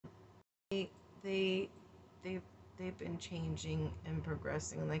they they've they've been changing and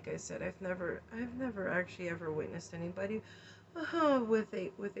progressing. Like I said, I've never actually ever witnessed anybody with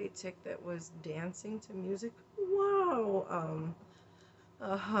a tick that was dancing to music. Wow.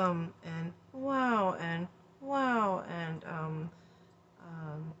 And wow and wow and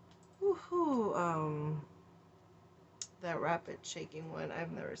woohoo that rapid shaking one.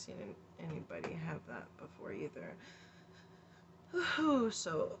 I've never seen anybody have that before either. Woohoo!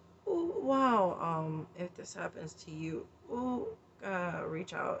 So, ooh, wow. If this happens to you, ooh,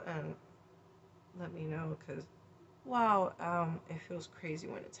 reach out and let me know, cause wow, it feels crazy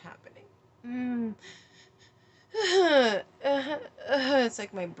when it's happening. Mm. It's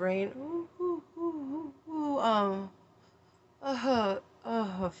like my brain. Ooh, ooh, ooh, ooh,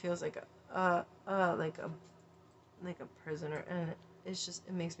 ooh, feels like a prisoner, and it's just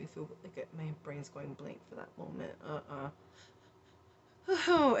it makes me feel like my brain's going blank for that moment.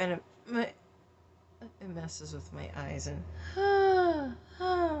 And it messes with my eyes, and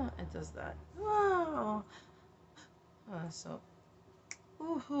it does that. Wow. So,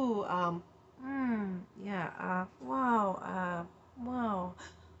 woohoo. Yeah. Wow. Wow.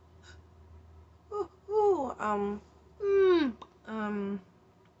 Woohoo. Mm, um,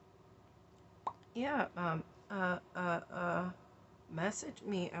 yeah. Message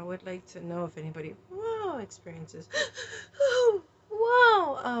me. I would like to know if anybody, wow, experiences,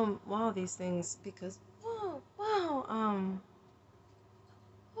 wow, wow, these things, because, wow, wow,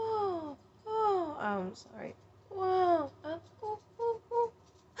 wow, wow, sorry, wow,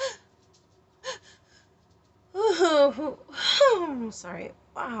 sorry,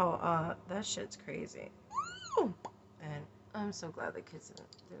 wow, that shit's crazy. And I'm so glad the kids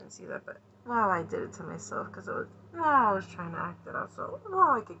didn't see that, but wow, I did it to myself because it was wow, I was trying to act it out, so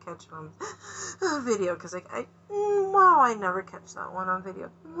wow, I could catch it on video, because like wow, I never catch that one on video.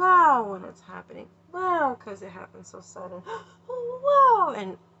 Wow, when it's happening, wow, because it happens so sudden. Wow,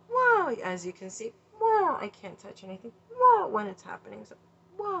 and wow, as you can see, wow, I can't touch anything. Wow, when it's happening, so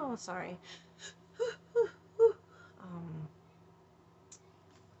wow, sorry. um,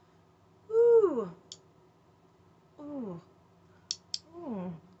 ooh, ooh.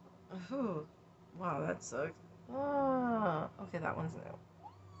 Oh, oh, wow, that sucks. Ah, okay, that one's new.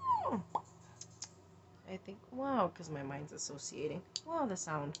 Oh, I think, wow, because my mind's associating. Wow, the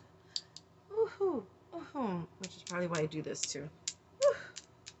sound. Woohoo, which is probably why I do this too.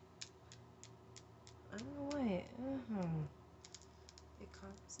 I don't know why. It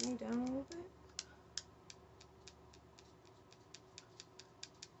calms me down a little bit.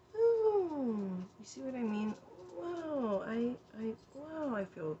 You see what I mean? Wow, wow,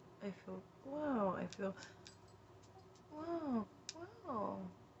 wow, wow, wow,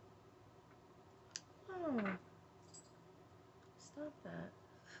 wow. Stop that.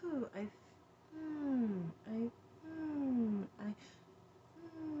 Whew, I, I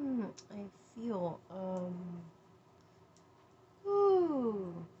feel,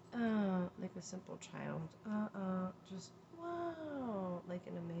 ooh, like a simple child. Just wow, like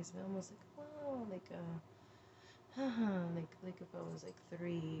an amazement, almost like wow, like like if I was like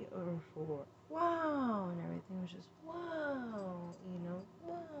 3 or 4, wow, and everything was just wow,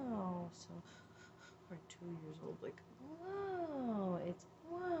 wow. So, or 2 years old, like wow, it's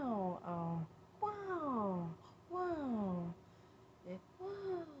wow, wow, wow, wow.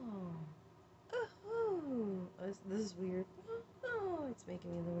 Oh, this is weird. Oh, it's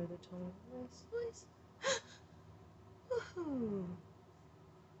making me lower the tone of voice. Woohoo!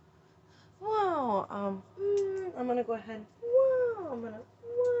 Wow. I'm gonna go ahead. Wow. Wow.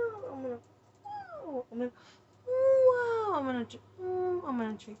 Wow. Wow. I'm gonna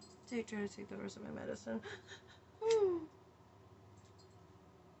try to take the rest of my medicine. Mm.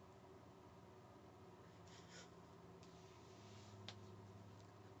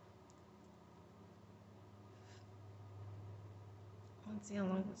 Let's see how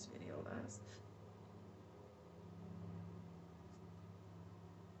long this video lasts.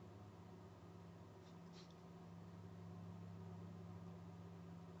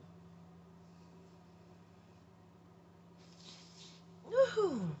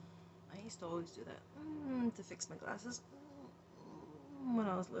 Woohoo! I used to always do that to fix my glasses when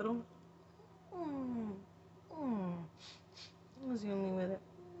I was little. Mm. Mm. It was the only way that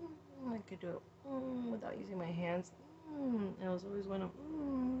I could do it without using my hands. It was always when I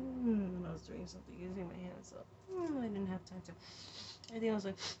was doing something using my hands, so I didn't have time to. I think it was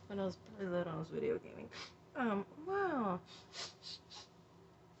like when I was really little, I was video gaming. Wow.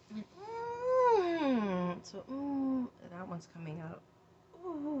 So, that one's coming out.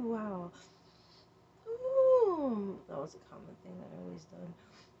 Ooh, wow. Ooh, that was a common thing that I always done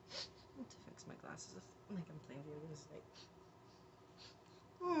to fix my glasses. Like I'm playing video games.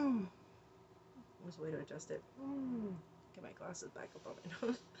 Just way to adjust it. Get my glasses back up on my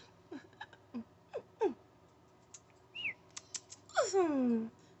nose.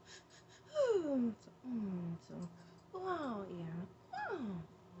 So, wow, yeah.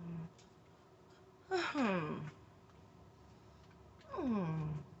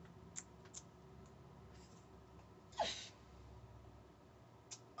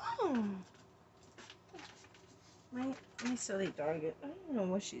 My silly dog. I don't know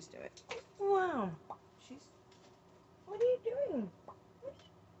what she's doing. Wow, she's. What are you doing?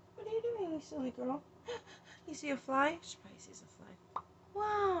 What are you doing, you silly girl? You see a fly? She probably sees a fly.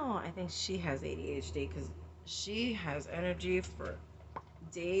 Wow, I think she has ADHD because she has energy for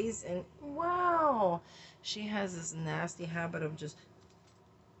days, and wow, she has this nasty habit of just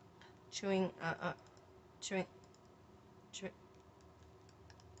chewing, chewing, chewing.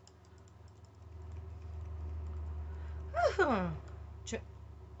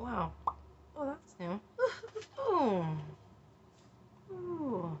 Wow. Oh, that's new. Oh.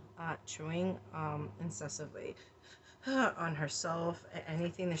 Ooh. Chewing incessantly on herself,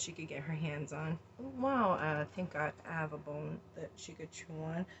 anything that she could get her hands on. Wow, thank God I have a bone that she could chew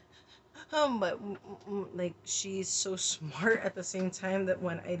on. But like she's so smart at the same time that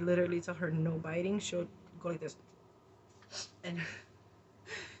when I literally tell her no biting, she'll go like this, and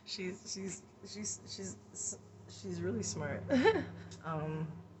she's really smart. um,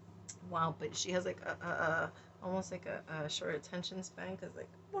 wow, but she has like a almost like a short attention span because like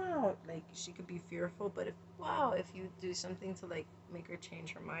wow, like she could be fearful, but if you do something to like make her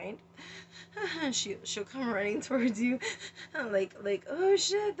change her mind, she'll come running towards you, like oh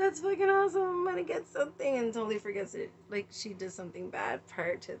shit, that's fucking awesome, I'm gonna get something, and totally forgets it, like she did something bad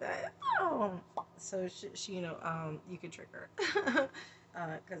prior to that. Oh, so she you could trick her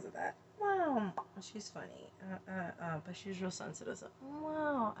because of that. Wow, she's funny, but she's real sensitive. So,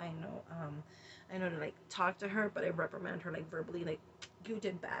 wow, I know to like talk to her, but I reprimand her like verbally, like you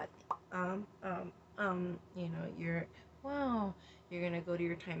did bad. You're wow, you're gonna go to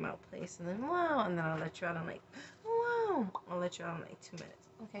your timeout place, and then wow, and then I'll let you out in like wow, I'll let you out in like 2 minutes,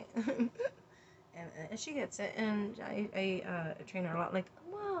 okay? and she gets it, and I train her a lot, like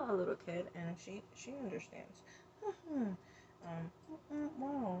wow, a little kid, and she understands.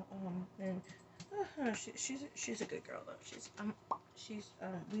 Wow. And she's a good girl though.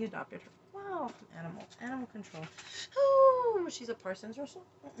 We adopted her. Wow, from animal control. Oh, she's a Parsons Russell.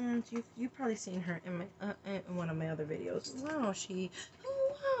 You've probably seen her in my in one of my other videos. Wow,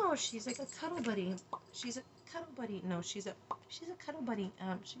 she's like a cuddle buddy. She's a cuddle buddy. No, she's a cuddle buddy.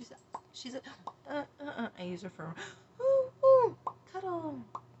 She's a I use her for cuddle.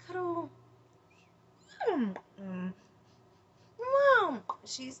 Mom,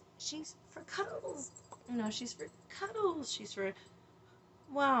 she's for cuddles. No, she's for cuddles. She's for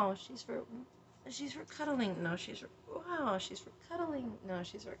wow. She's for cuddling. No, she's for wow. She's for cuddling. No,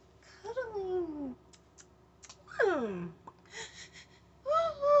 she's for cuddling.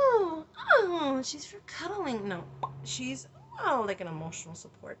 She's for cuddling. No, she's wow, like an emotional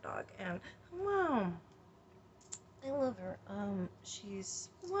support dog. And wow, I love her. She's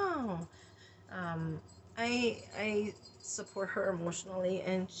wow. Um, I support her emotionally,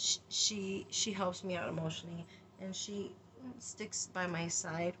 and she helps me out emotionally, and she sticks by my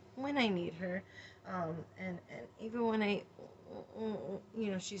side when I need her, and even when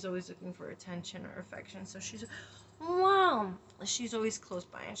she's always looking for attention or affection. So wow, she's always close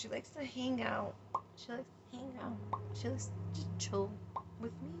by, and she likes to hang out. She likes to hang out. She likes to chill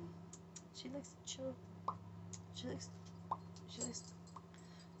with me. She likes to chill. She likes. She likes.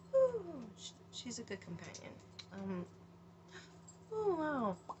 Ooh, she's a good companion. Oh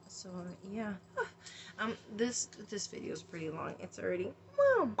wow. So yeah. This video is pretty long. It's already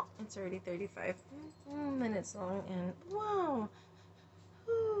 35 minutes long, and wow.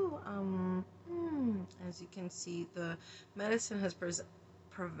 Ooh, as you can see, the medicine has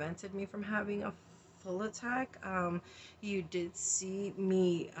prevented me from having a full attack. You did see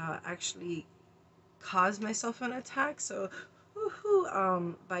me actually cause myself an attack, so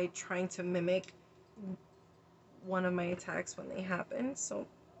by trying to mimic one of my attacks when they happen. So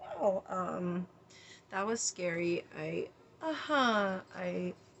wow, that was scary.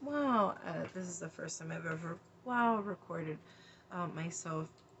 This is the first time I've ever recorded myself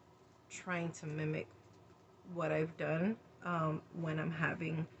trying to mimic what I've done when I'm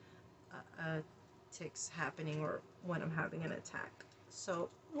having a tics happening, or when I'm having an attack. So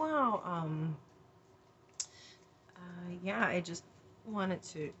wow, yeah, I just wanted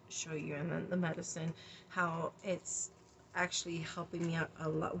to show you, and then the medicine, how it's actually helping me out a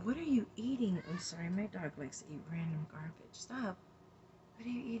lot. What are you eating? I'm sorry, my dog likes to eat random garbage. Stop. What are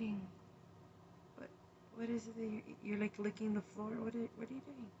you eating? What what is it that you're like licking the floor? What are you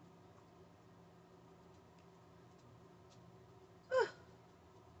doing?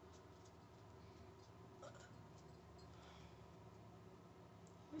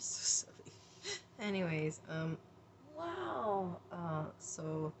 You're so silly. Anyways, wow.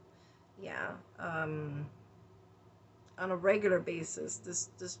 So yeah, on a regular basis,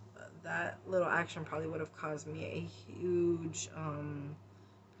 this that little action probably would have caused me a huge,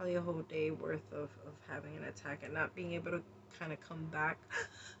 probably a whole day worth of having an attack and not being able to kind of come back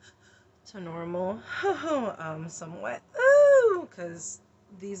to normal, somewhat. Ooh, because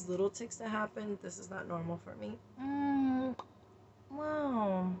these little tics that happen, this is not normal for me.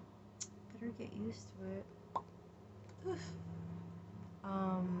 Wow, better get used to it. Oof.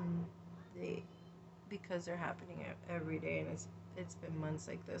 Um, they because they're happening every day, and it's been months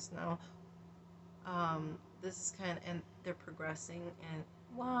like this now. This is kind of, and they're progressing, and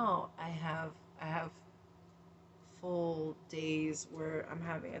wow, I have full days where I'm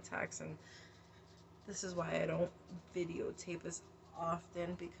having attacks, and this is why I don't videotape as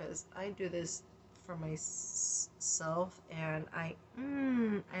often, because I do this for myself, and I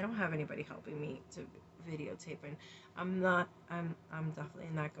don't have anybody helping me to videotape, and I'm definitely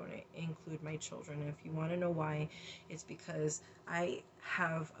not going to include my children. If you want to know why, it's because I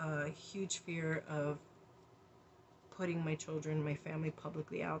have a huge fear of putting my children, my family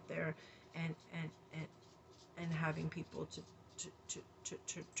publicly out there, and and having people to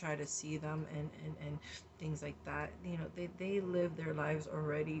try to see them, and things like that. They live their lives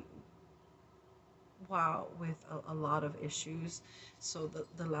already, wow, with a lot of issues. So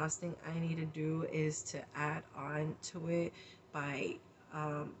the last thing I need to do is to add on to it by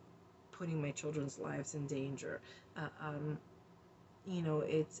putting my children's lives in danger. uh, um,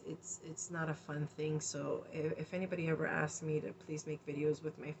 it's not a fun thing. So if anybody ever asks me to please make videos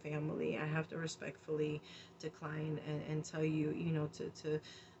with my family, I have to respectfully decline, and tell you,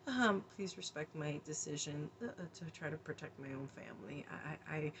 please respect my decision, to try to protect my own family.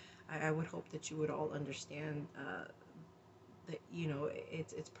 I would hope that you would all understand, that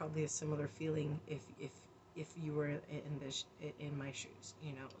it's probably a similar feeling if you were in my shoes.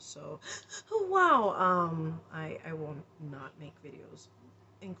 So wow. I will not make videos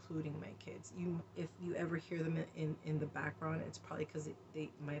including my kids. If you ever hear them in the background, it's probably because they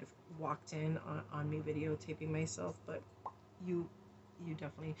might have walked in on me videotaping myself, but you you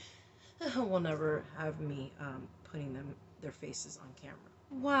definitely will never have me putting their faces on camera.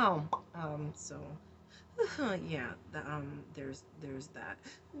 Wow. So yeah, there's that.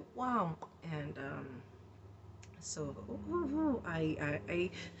 Wow. And so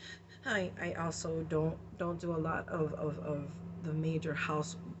I also don't do a lot of the major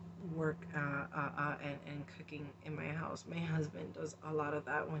house work, and cooking in my house. My husband does a lot of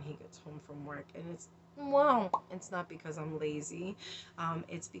that when he gets home from work, and it's not because I'm lazy.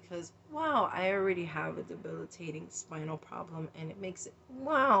 It's because wow, I already have a debilitating spinal problem, and it makes it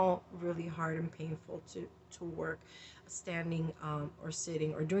wow really hard and painful to work standing, or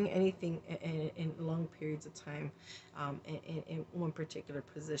sitting, or doing anything in long periods of time, in one particular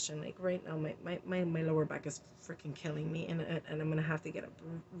position. Like right now, my lower back is freaking killing me, and I'm gonna have to get up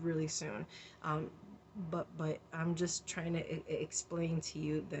really soon. But I'm just trying to explain to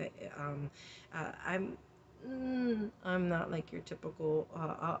you that, uh, I'm I'm not like your typical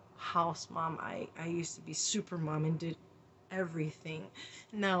house mom. I used to be super mom and did everything.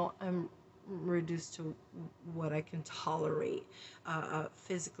 Now I'm reduced to what I can tolerate,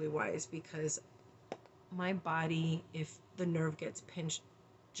 physically wise, because my body, if the nerve gets pinched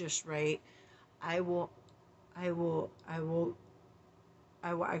just right, I will, I will, I will,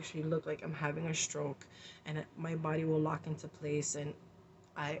 I will actually look like I'm having a stroke, and my body will lock into place, and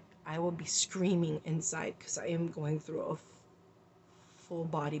I will be screaming inside because I am going through a full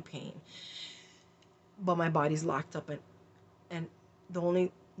body pain, but my body's locked up, and the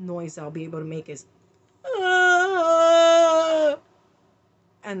only noise I'll be able to make is "Ah!"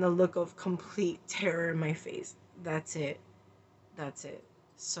 and the look of complete terror in my face. That's it. That's it.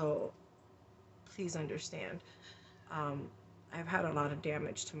 So please understand. Um, I've had a lot of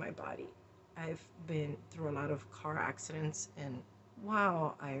damage to my body. I've been through a lot of car accidents, and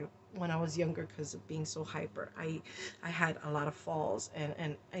wow, I when I was younger, because of being so hyper, I had a lot of falls,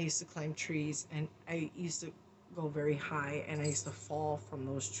 and I used to climb trees, and I used to go very high, and I used to fall from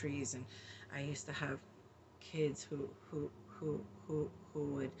those trees, and I used to have kids who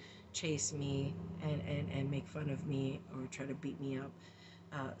would chase me, and make fun of me, or try to beat me up.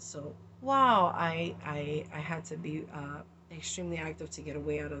 So wow, I had to be extremely active to get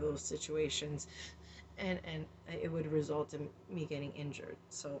away out of those situations, and it would result in me getting injured.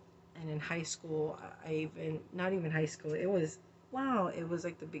 So, and in high school, I even, not even high school, it was, wow, it was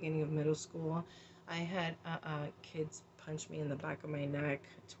like the beginning of middle school. I had kids punch me in the back of my neck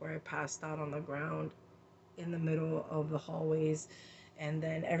to where I passed out on the ground in the middle of the hallways, and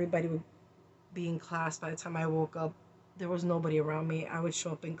then everybody would be in class. By the time I woke up, there was nobody around me. I would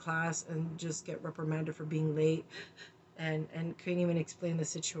show up in class and just get reprimanded for being late, and couldn't even explain the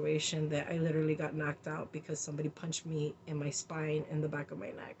situation, that I literally got knocked out because somebody punched me in my spine in the back of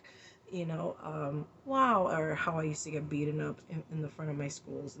my neck. Wow. Or how I used to get beaten up in the front of my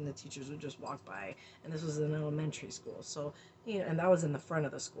schools, and the teachers would just walk by, and this was in elementary school. So, and that was in the front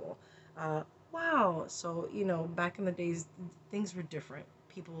of the school. uh, wow. So, back in the days, things were different.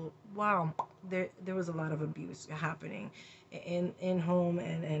 People, wow, there was a lot of abuse happening in home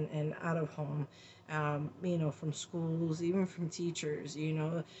and out of home, from schools, even from teachers.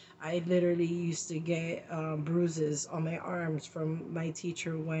 I literally used to get bruises on my arms from my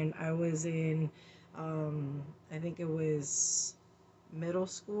teacher when I was in, I think it was middle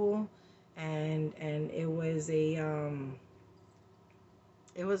school, and it was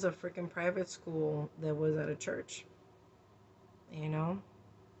a freaking private school that was at a church, you know,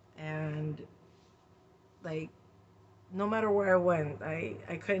 and like, no matter where I went,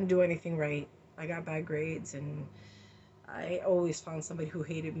 I couldn't do anything right. I got bad grades, and I always found somebody who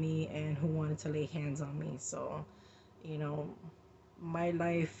hated me and who wanted to lay hands on me. So, you know, my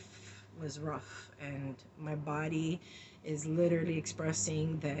life was rough, and my body is literally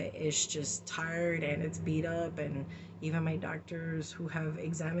expressing that it's just tired and it's beat up. And even my doctors who have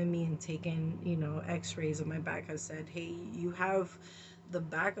examined me and taken, x-rays of my back have said, hey, you have the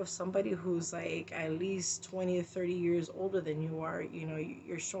back of somebody who's like at least 20 or 30 years older than you are.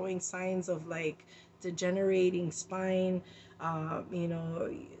 You're showing signs of like degenerating spine, uh, you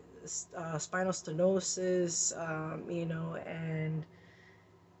know spinal stenosis, and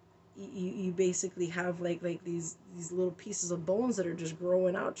you basically have like these little pieces of bones that are just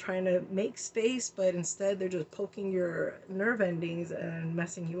growing out, trying to make space, but instead they're just poking your nerve endings and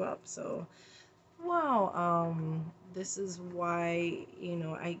messing you up. So wow, this is why,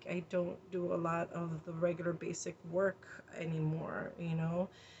 I don't do a lot of the regular basic work anymore,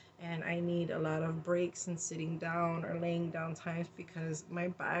 and I need a lot of breaks and sitting down or laying down times, because my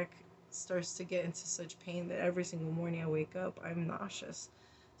back starts to get into such pain that every single morning I wake up, I'm nauseous.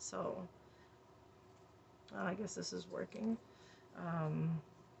 So I guess this is working. Um,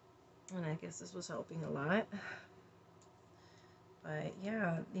 and I guess this was helping a lot. But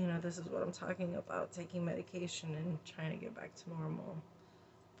yeah, this is what I'm talking about, taking medication and trying to get back to normal.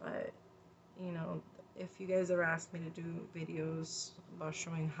 But, you know, if you guys ever ask me to do videos about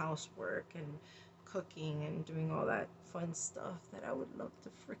showing housework and cooking and doing all that fun stuff, that I would love to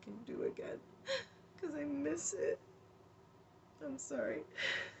freaking do again. Because I miss it. I'm sorry.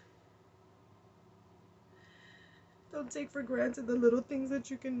 Don't take for granted the little things that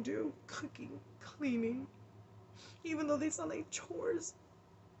you can do. Cooking, cleaning, even though they sound like chores.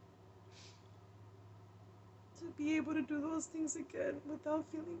 To be able to do those things again without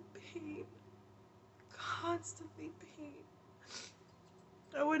feeling pain. Constantly pain.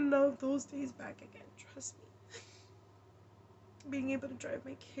 I would love those days back again, trust me. Being able to drive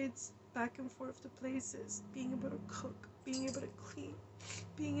my kids back and forth to places, being able to cook, being able to clean,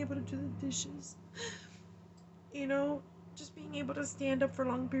 being able to do the dishes, just being able to stand up for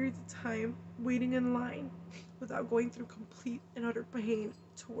long periods of time, waiting in line without going through complete and utter pain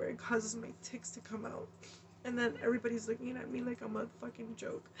to where it causes my tics to come out. And then everybody's looking at me like I'm a fucking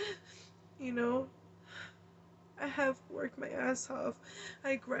joke, you know? I have worked my ass off.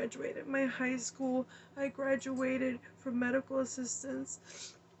 I graduated my high school. I graduated from medical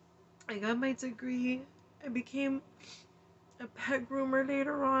assistance. I got my degree. I became a pet groomer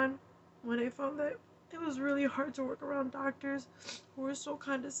later on, when I found that it was really hard to work around doctors who were so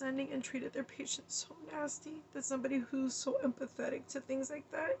condescending and treated their patients so nasty, that somebody who's so empathetic to things like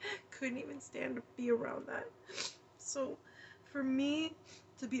that couldn't even stand to be around that. So for me,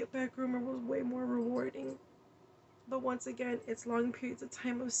 to be a pet groomer was way more rewarding. But once again, it's long periods of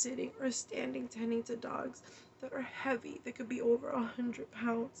time of sitting or standing tending to dogs that are heavy, that could be over 100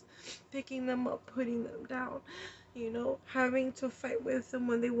 pounds, picking them up, putting them down, having to fight with them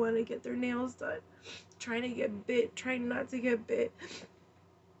when they want to get their nails done, trying to get bit, trying not to get bit,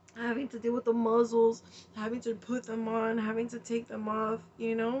 having to deal with the muzzles, having to put them on, having to take them off.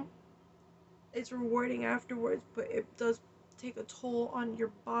 It's rewarding afterwards, but it does take a toll on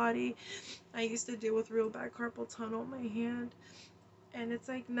your body. I used to deal with real bad carpal tunnel in my hand. And it's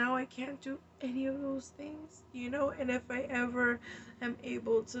like now I can't do any of those things, you know? And if I ever am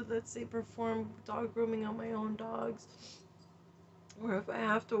able to, let's say, perform dog grooming on my own dogs, or if I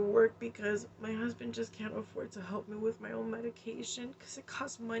have to work because my husband just can't afford to help me with my own medication because it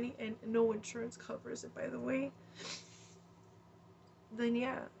costs money and no insurance covers it, by the way, then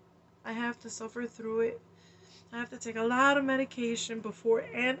yeah, I have to suffer through it. I have to take a lot of medication before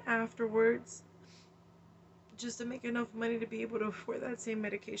and afterwards just to make enough money to be able to afford that same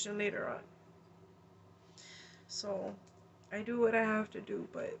medication later on. So I do what I have to do,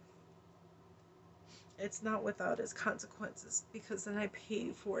 but it's not without its consequences, because then I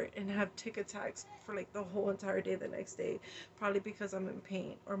pay for it and have tic attacks for like the whole entire day the next day, probably because I'm in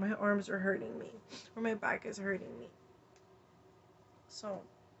pain or my arms are hurting me or my back is hurting me. So,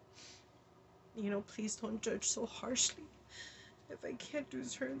 please don't judge so harshly. If I can't do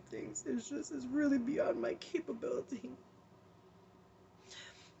certain things, it's really beyond my capability.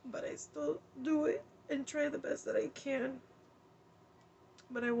 But I still do it and try the best that I can.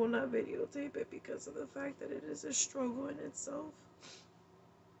 But I will not videotape it because of the fact that it is a struggle in itself.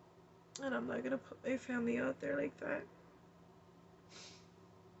 And I'm not going to put my family out there like that.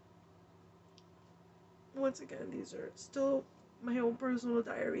 Once again, these are still my own personal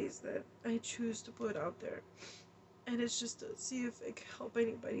diaries that I choose to put out there. And it's just to see if it can help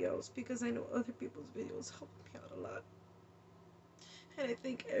anybody else, because I know other people's videos help me out a lot. And I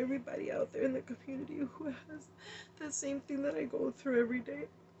think everybody out there in the community who has the same thing that I go through every day,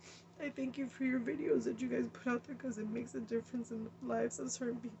 I thank you for your videos that you guys put out there, because it makes a difference in the lives of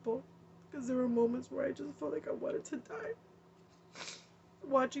certain people. Because there were moments where I just felt like I wanted to die.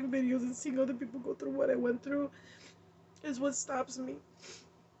 Watching videos and seeing other people go through what I went through is what stops me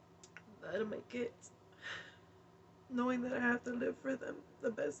out of my kids. Knowing that I have to live for them the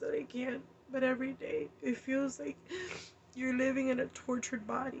best that I can. But every day, it feels like you're living in a tortured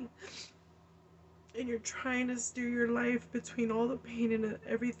body. And you're trying to steer your life between all the pain and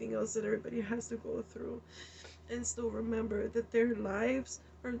everything else that everybody has to go through. And still remember that their lives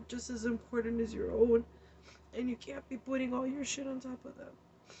are just as important as your own. And you can't be putting all your shit on top of them.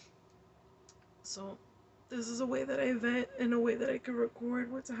 So, this is a way that I vent and a way that I can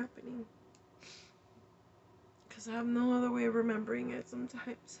record what's happening. Because I have no other way of remembering it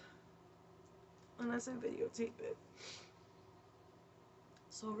sometimes. Unless I videotape it.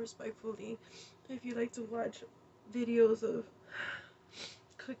 So respectfully, if you like to watch videos of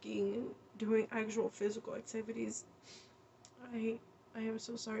cooking and doing actual physical activities, I am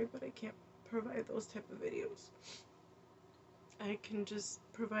so sorry, but I can't provide those type of videos. I can just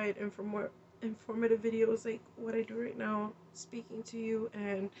provide informative videos like what I do right now, speaking to you,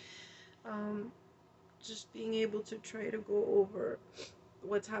 and just being able to try to go over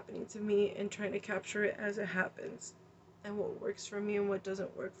what's happening to me and trying to capture it as it happens, and what works for me and what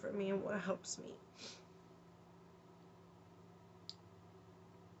doesn't work for me and what helps me.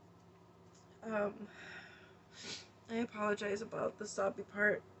 I apologize about the sobby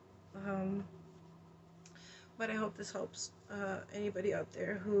part, but I hope this helps anybody out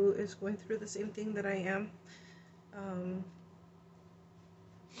there who is going through the same thing that I am.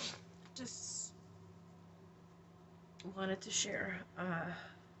 Just wanted to share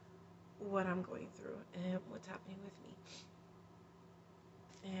what I'm going through and what's happening with me.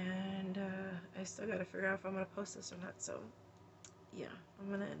 And I still gotta figure out if I'm gonna post this or not, so yeah, I'm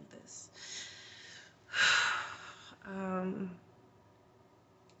gonna end this.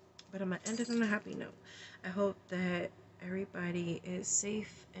 But I'm gonna end it on a happy note. I hope that everybody is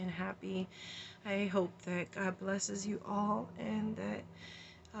safe and happy. I hope that God blesses you all, and that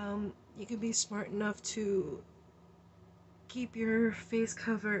you can be smart enough to keep your face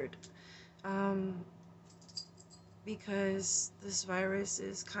covered, because this virus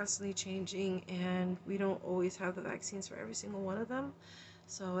is constantly changing and we don't always have the vaccines for every single one of them.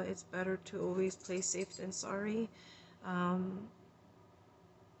 So it's better to always play safe than sorry. And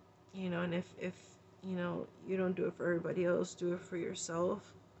if you don't do it for everybody else, do it for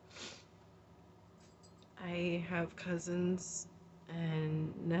yourself. I have cousins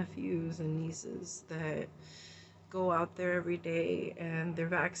and nephews and nieces that go out there every day and they're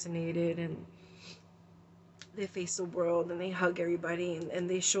vaccinated and they face the world and they hug everybody and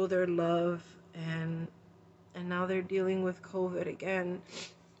they show their love, and now they're dealing with COVID again,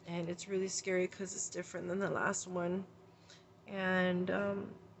 and it's really scary because it's different than the last one, and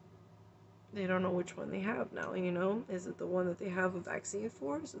they don't know which one they have now. Is it the one that they have a vaccine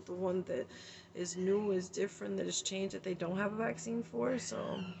for? Is it the one that is new, is different, that is changed, that they don't have a vaccine for?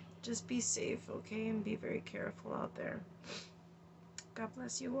 So just be safe, okay, and be very careful out there. God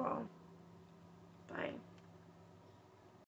bless you all. Bye.